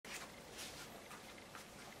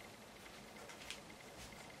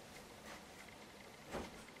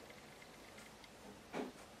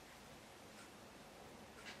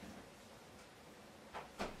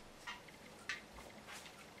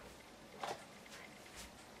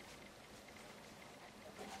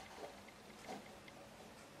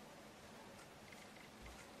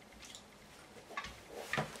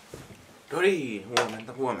No niin,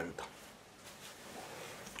 huomenta, huomenta.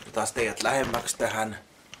 Otetaan teidät lähemmäksi tähän.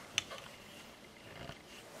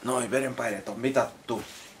 Noin, verenpaineet on mitattu.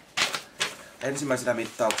 Ensimmäisellä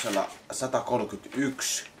mittauksella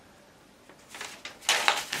 131.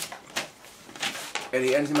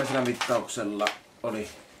 Eli ensimmäisellä mittauksella oli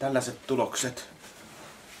tällaiset tulokset.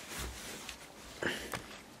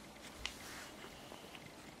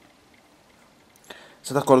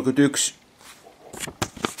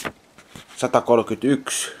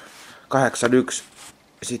 ...131, 81,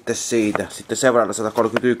 sitten siitä. Sitten seuraavalla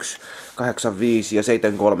 131, 85 ja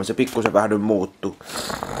 73. Se pikkusen vähän nyt muuttuu.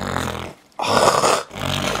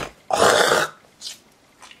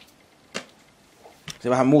 Se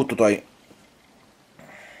vähän muuttui toi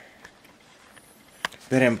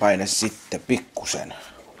verenpaine sitten pikkusen.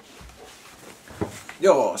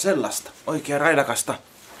 Joo, sellaista. Oikein railakasta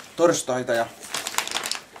torstaita ja...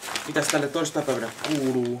 Mitäs tälle torstaipäivälle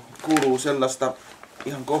kuuluu? Kuuluu sellaista,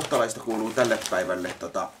 ihan kohtalaista kuuluu tälle päivälle.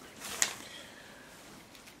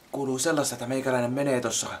 Kuuluu sellaista, että meikäläinen menee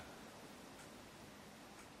tossa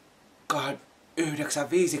 9.50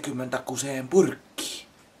 kuseen purkkiin.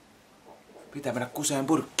 Pitää mennä kuseen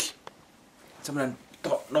purkkiin. Semmonen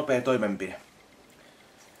nopea toimenpide.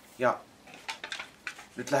 Ja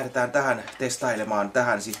nyt lähdetään tähän testailemaan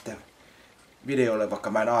tähän sitten videolle, vaikka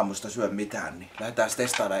mä en aamusta syö mitään, niin lähdetään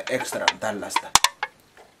testailemaan ekstran tällaista.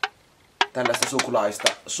 Tällaista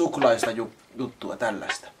suklaista juttua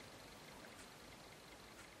tällaista.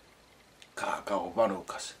 Kaakao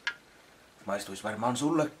vanukas. Maistuisi varmaan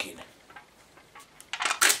sullekin.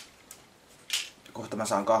 Kohta mä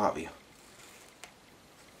saan kahvia.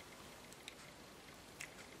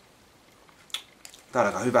 Tää on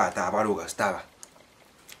aika hyvää tää vanukas,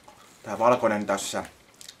 tää valkoinen tässä.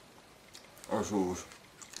 Osuus.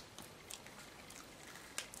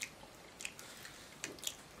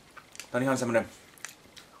 Tää on ihan semmonen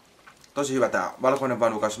tosi hyvä tää valkoinen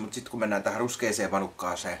vanukas, mutta sit kun mennään tähän ruskeeseen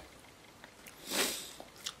vanukkaaseen,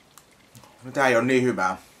 no tää ei oo niin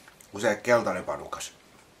hyvää kuin se keltainen vanukas.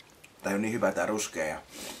 Tää ei oo niin hyvä tää ruskea. Ja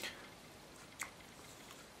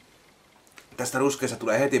tästä ruskeesta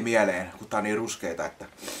tulee heti mieleen, kun tää on niin ruskeeta, että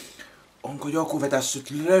onko joku vetässyt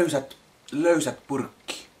löysät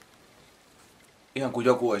purkki? Ihan kuin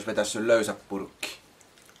joku olisi vetässyt löysä purkki.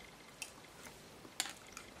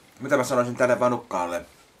 Mitä mä sanoisin tälle vanukkaalle?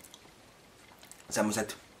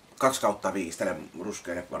 Semmoset 2/5 tälle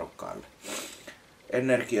ruskeille vanukkaalle.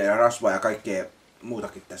 Energiaa ja rasvaa ja kaikkea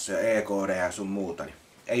muutakin tässä. EKD ja sun muuta. Niin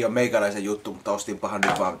ei oo meikäläisen juttu, mutta ostin pahan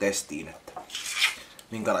nyt vaan testiin, että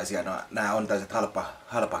minkälaisia nää on tällaiset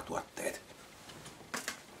halpatuotteet.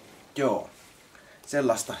 Joo.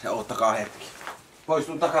 Sellaista ja ottakaa hetki.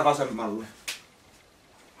 Poistun takaa vasemmalle.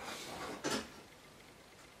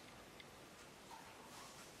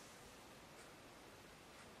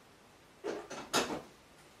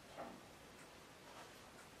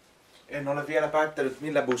 En ole vielä päättänyt,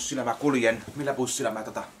 millä bussilla mä kuljen, millä bussilla mä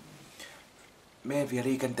menen vielä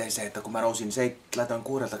liikenteeseen, että kun mä nousin, laitoin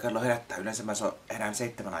 6 kello herättää, yleensä mä herään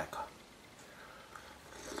 7 aikaa.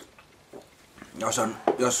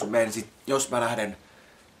 Jos mä lähden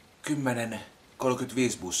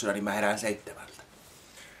 10:35 bussilla, niin mä herään 7.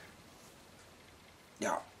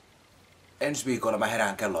 Ja ensi viikolla mä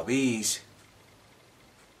herään kello 5.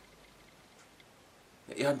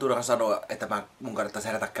 Ihan turha sanoa, että mun kannattaisi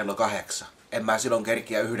herätä kello 8. En mä silloin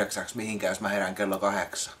kerkiä 9 mihinkään, jos mä herään kello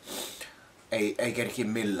 8. Ei kerki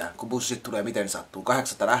millään, kun bussit tulee miten sattuu.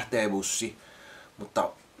 8 lähtee bussi,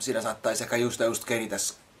 mutta siinä saattaisi ehkä just keritä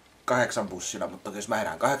 8 bussilla, mutta jos mä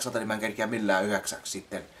herään 8, niin mä en kerkiä millään 9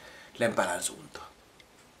 sitten Lempälän suuntaan.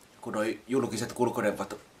 Kun noi julkiset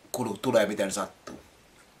kulkuneuvat tulee miten sattuu.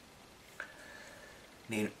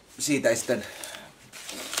 Niin siitä ei sitten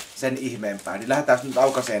sen ihmeempää. Niin lähdetään nyt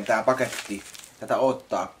aukaiseen tää paketti. Tätä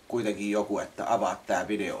odottaa kuitenkin joku, että avaat tää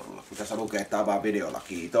videolla. Kun tässä lukee, että avaa videolla.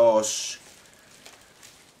 Kiitos.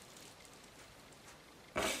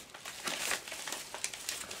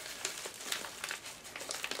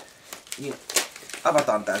 Niin,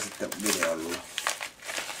 avataan tää sitten videolla.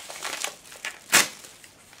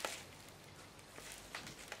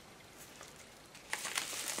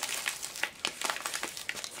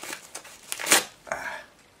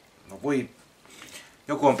 No voi.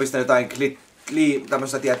 Joku on pistänyt jotain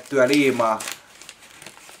tämmöstä tiettyä liimaa.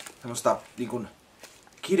 Semmosta niinkun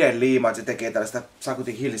kiden liimaa, että se tekee tällaista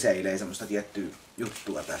sakutin hilseilee semmosta tiettyä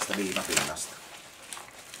juttua tästä liimapinnasta.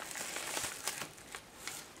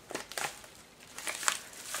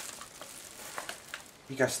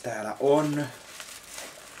 Mikäs täällä on?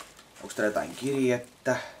 Onko täällä jotain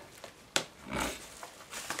kirjettä?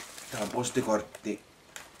 Täällä on postikortti.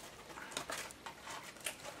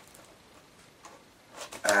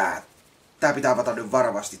 Tää pitää avata nyt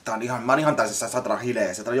varovasti. Mä oon ihan tällaisessa satanan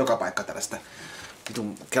hileessä. Tää on joka paikka tällaista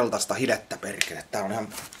vitun keltaista hilettä perkele.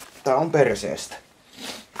 Tää on perseestä.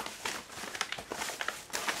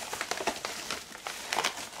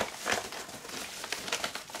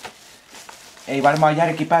 Ei varmaan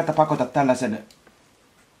järki päätä pakota tällaisen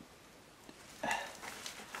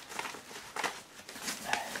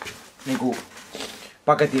niinku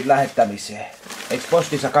paketin lähettämiseen. Eiks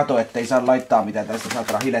postissa kato, ettei saa laittaa mitään tällaista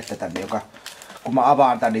saatanan hilettä tänne, joka kun mä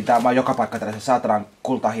avaan tän, niin tää on joka paikka tällaisen saatanan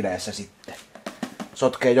kultahileessä sitten.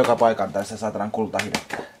 Sotkee joka paikan tällaista saatanan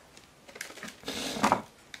kultahilettä.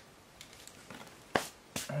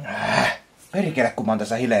 Perkele, kun mä oon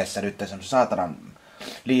tässä hileessä nyt, tässä saatanan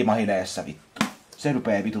liimahileessä vittu. Se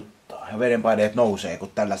rupee vituttaa ja verenpaineet nousee,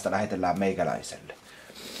 kun tällaista lähetellään meikäläiselle.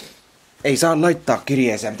 Ei saa laittaa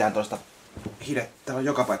kirjeeseen mitään toista hilettä. Täällä on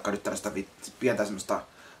joka paikka nyt tällaista pientä semmoista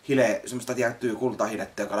semmoista tiettyä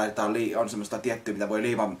kultahilettä, joka laitetaan on semmoista tiettyä, mitä voi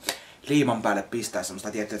liiman päälle pistää.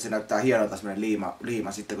 Semmoista tiettyä, että se näyttää hienolta semmoinen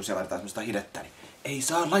liima sitten, kun se laitetaan semmoista hilettä. Niin ei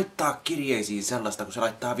saa laittaa kirjeisiin sellaista, kun se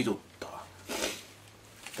laittaa vituttaa.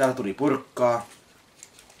 Täällä tuli purkkaa.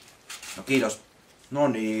 No kiitos.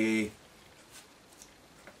 Noniin.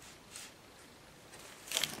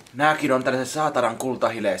 Nääkin on tällaisen saatanan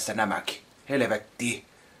kultahileessä nämäkin. Helvetti.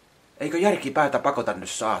 Eikö järki päätä pakota nyt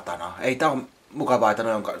saatana? Ei tää on mukavaa, että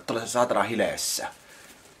ne on tällaisen saatanan hileessä.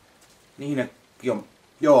 Niin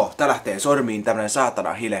joo, tää lähtee sormiin tämmönen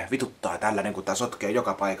saatanan hile. Vituttaa tällainen, kun tää sotkee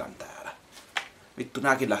joka paikan täällä. Vittu,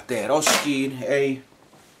 nääkin lähtee roskiin. Ei.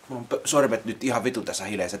 Mulla on sormet nyt ihan vitun tässä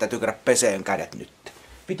hileessä. Täytyy käydä peseen kädet nyt.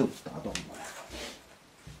 Vituttaa tommoinen.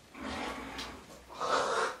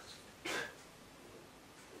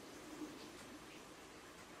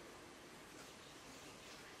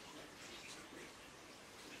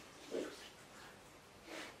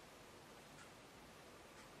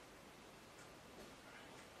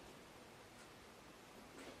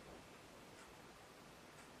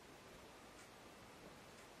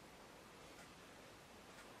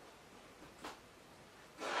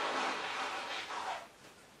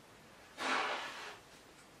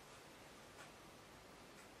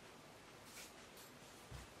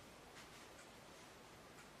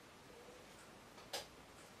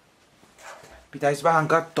 Pitäis vähän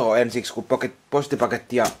katsoa ensiksi, kun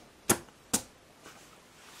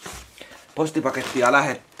postipakettia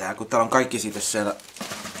lähettää, kun täällä on kaikki siitä siellä.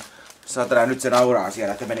 Saatana nyt se nauraa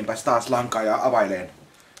siellä, että meninpäs taas lankaan ja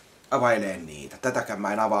availeen niitä. Tätäkään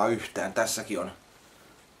mä en avaa yhtään.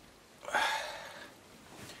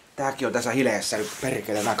 Tääkin on tässä hileessä nyt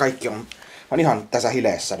perkele. Nää kaikki on ihan tässä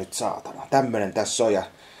hileessä nyt saatana. Tämmönen tässä on ja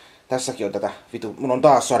tässäkin on tätä mun on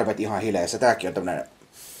taas sormet ihan hileessä. Tääkin on tämmönen.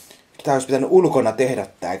 Tää olisi pitänyt ulkona tehdä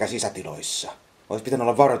tää, eikä sisätiloissa. Olisi pitänyt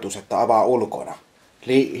olla varoitus, että avaa ulkona.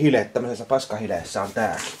 Hile, tämmöisessä paskahileessä on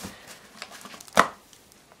tääkin.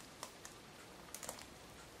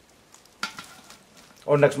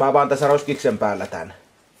 Onneksi mä avaan tässä roskiksen päällä tän.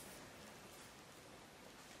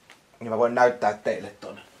 Niin mä voin näyttää teille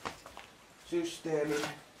ton systeemin.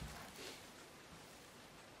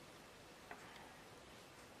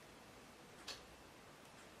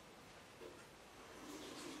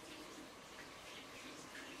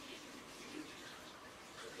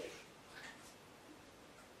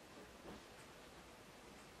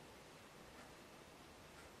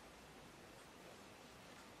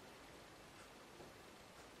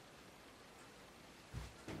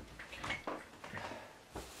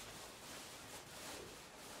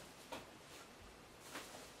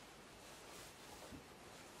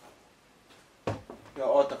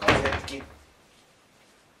 Joo, ottakaa hetki.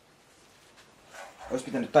 Olisi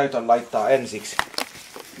pitänyt tajuta laittaa ensiksi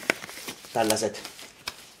tällaiset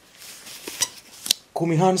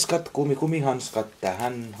kumihanskat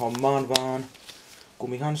tähän hommaan vaan.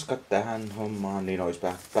 Kumihanskat tähän hommaan, niin olisi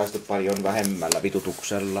päästy paljon vähemmällä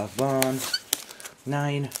vitutuksella vaan.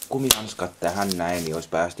 Näin, kumihanskat tähän näin, niin olisi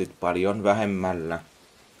päästy paljon vähemmällä.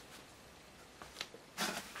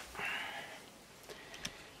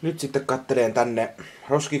 Nyt sitten katteleen tänne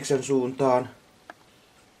roskiksen suuntaan.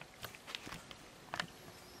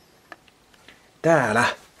 Täällä.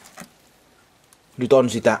 Nyt on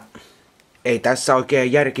sitä. Ei tässä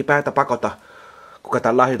oikein järki päätä pakota. Kuka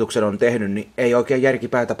tämän lahjoituksen on tehnyt, niin ei oikein järki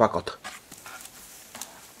päätä pakota.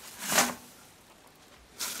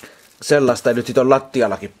 Sellaista nyt sit on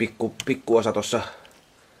lattiallakin pikkuosa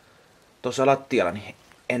tossa lattialla, niin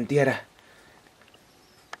en tiedä.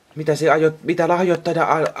 Mitä lahjoittaja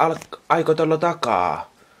aikoi tuolla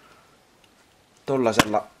takaa?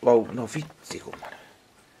 Tollasella, no vitsi kumman.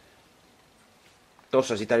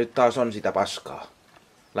 Tossa sitä nyt taas on sitä paskaa.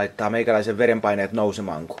 Laittaa meikäläisen verenpaineet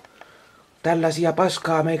nousemaan, kun Tällaisia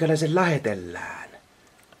paskaa meikäläisen lähetellään.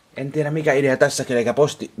 En tiedä mikä idea tässäkin, eikä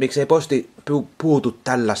miksei posti puutu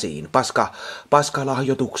tällaisiin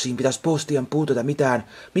paskalahjoituksiin. Pitäisi postien puututa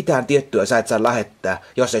mitään tiettyä sä et saa lähettää,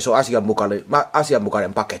 jos ei se ole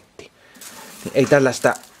asianmukainen paketti.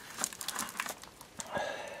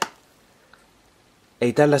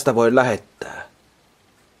 Ei tällaista voi lähettää.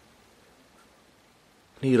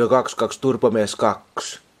 Niilo 22 Turbomies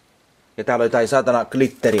 2. Ja täällä on jotain saatana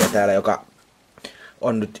glitteriä täällä, joka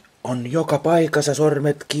on joka paikassa,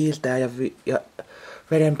 sormet kiiltää ja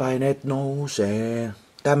verenpaineet nousee.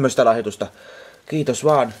 Tämmöstä lahjoitusta. Kiitos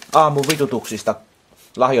vaan aamun vitutuksista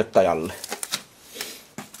lahjoittajalle.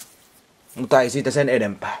 Mutta ei siitä sen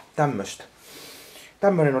enempää.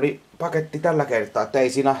 Tämmönen oli paketti tällä kertaa, että ei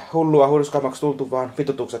siinä hullua hurskaammaksi tultu, vaan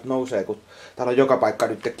vitutukset nousee, kun täällä on joka paikka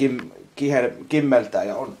nyt kimmeltää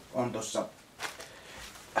ja on tossa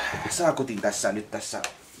saakutin tässä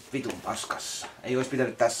vitun paskassa. Ei olisi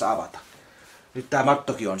pitänyt tässä avata. Nyt tää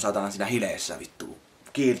mattokin on satana siinä hileessä vittu.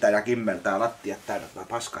 Kiiltää ja kimmeltää lattiat täynnä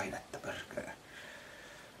paskahinettä perkele.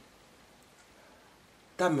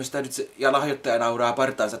 Tämmöstä nyt se, ja lahjoittaja nauraa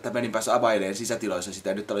partaansa, että meninpäs availeen sisätiloissa sitä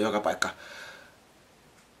ja nyt on joka paikka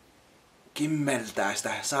kimmeltää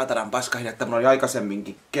sitä saatanan paskahinettä. Mulla oli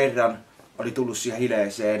aikaisemminkin kerran, oli tullut siihen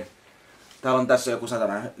hileeseen. Täällä on tässä joku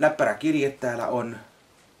satana näppärä kirje täällä on.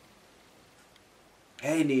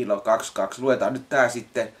 Hei Niilo 22, luetaan nyt tää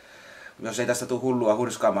sitten, jos ei tästä tule hullua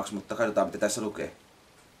hurskaammaksi, mutta katsotaan mitä tässä lukee.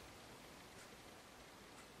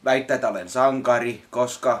 Väittää, että olen sankari,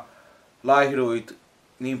 koska laihduit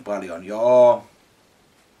niin paljon, joo.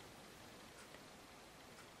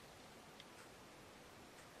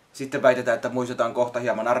 Sitten väitetään, että muistetaan kohta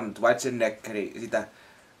hieman Arnold Schwarzeneggeri, sitä,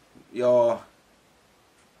 joo.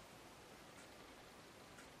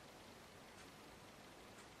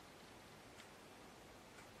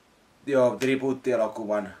 Joo,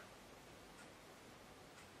 tribuuttielokuvan.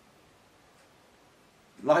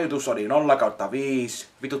 Lahjoitus oli 0/5.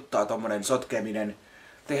 Vituttaa tommonen sotkeminen.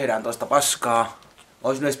 Tehdään tosta paskaa.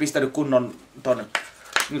 Oisin edes pistänyt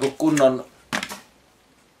kunnon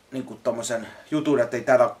tommosen jutun, että ei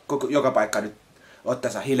täällä joka paikka nyt ole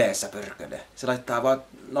tässä hileessä pörköle. Se laittaa vaan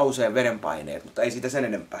nousee verenpaineet, mutta ei siitä sen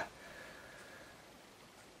enempää.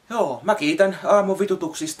 Joo, mä kiitän aamun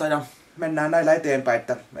vitutuksista ja mennään näillä eteenpäin,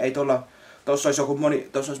 että ei tossa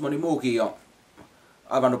olisi moni muukin jo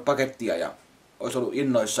avannut pakettia ja olisi ollut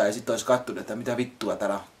innoissaan ja sitten olisi kattunut, että mitä vittua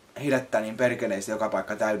täällä hilettä niin perkeleistä joka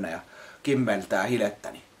paikka täynnä ja kimmeltää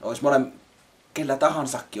hilettä. Niin olisi kellä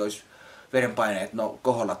tahansakin olisi verenpaineet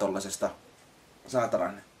koholla tollasesta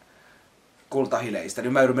saatanan kultahileistä.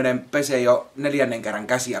 Nyt mä joudun menemään peseen jo 4. kerran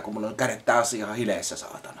käsiä, kun mulla on kädet taas ihan hileessä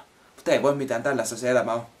saatana. Mutta ei voi mitään, tällaista se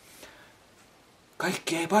elämä on.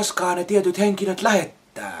 Kaikki ei paskaa ne tietyt henkilöt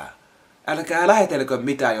lähettää. Älkää lähetelkö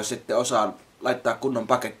mitään, jos ette osaa laittaa kunnon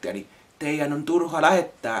pakettia, niin teidän on turha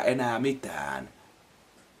lähettää enää mitään.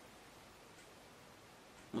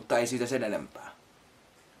 Mutta ei siitä sen enempää.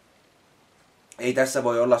 Ei tässä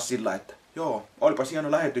voi olla sillä, että joo, olipas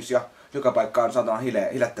hieno lähetys ja joka paikka on saatana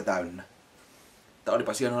hilettä täynnä. Että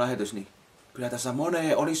olipas hieno lähetys, niin kyllä tässä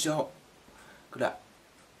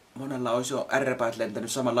monella olisi jo ärräpäät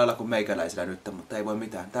lentänyt samalla lailla kuin meikäläisellä nyt, mutta ei voi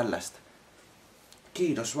mitään tällaista.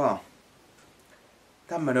 Kiitos vaan.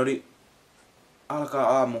 Tämmönen oli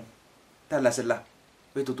alkaa aamu tällaisella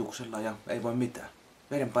vitutuksella ja ei voi mitään.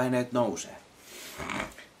 Verenpaineet nousee.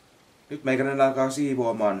 Nyt meikäläinen alkaa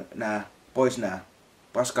siivoamaan pois nää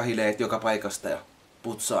paskahileet joka paikasta ja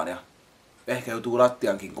putsaan ja ehkä joutuu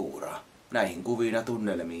lattiankin kuuraa. Näihin kuviin ja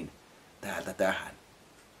tunnelmiin täältä tähän.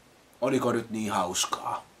 Oliko nyt niin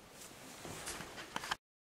hauskaa?